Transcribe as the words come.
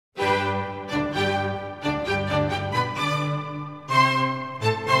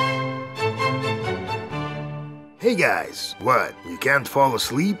Hey guys, what? You can't fall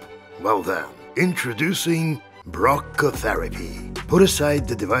asleep? Well then, introducing Broccotherapy. Put aside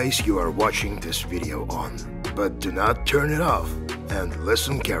the device you are watching this video on, but do not turn it off and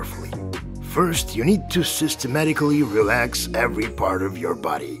listen carefully. First, you need to systematically relax every part of your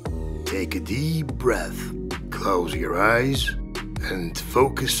body. Take a deep breath, close your eyes, and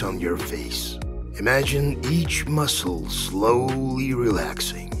focus on your face. Imagine each muscle slowly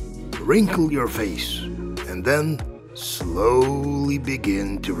relaxing. Wrinkle your face, and then slowly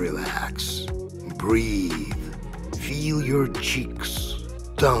begin to relax. Breathe. Feel your cheeks,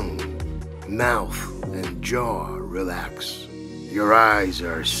 tongue, mouth, and jaw relax. Your eyes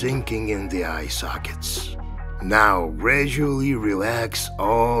are sinking in the eye sockets. Now gradually relax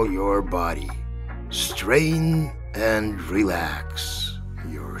all your body. Strain and relax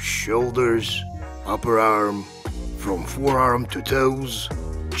your shoulders, upper arm, from forearm to toes,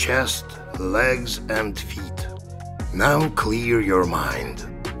 chest, legs, and feet. Now clear your mind.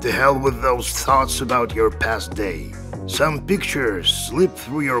 To hell with those thoughts about your past day. Some pictures slip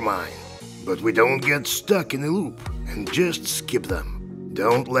through your mind, but we don't get stuck in a loop and just skip them.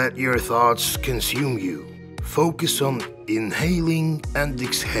 Don't let your thoughts consume you. Focus on inhaling and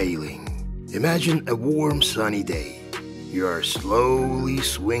exhaling. Imagine a warm sunny day. You are slowly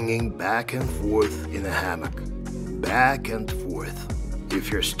swinging back and forth in a hammock. Back and forth. If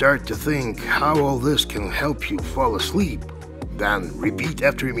you start to think how all this can help you fall asleep, then repeat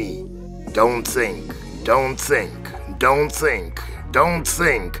after me. Don't think, don't think, don't think, don't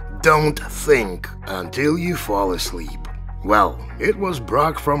think, don't think until you fall asleep. Well, it was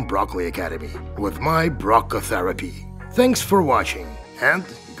Brock from Broccoli Academy with my Broccotherapy. Thanks for watching and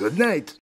good night.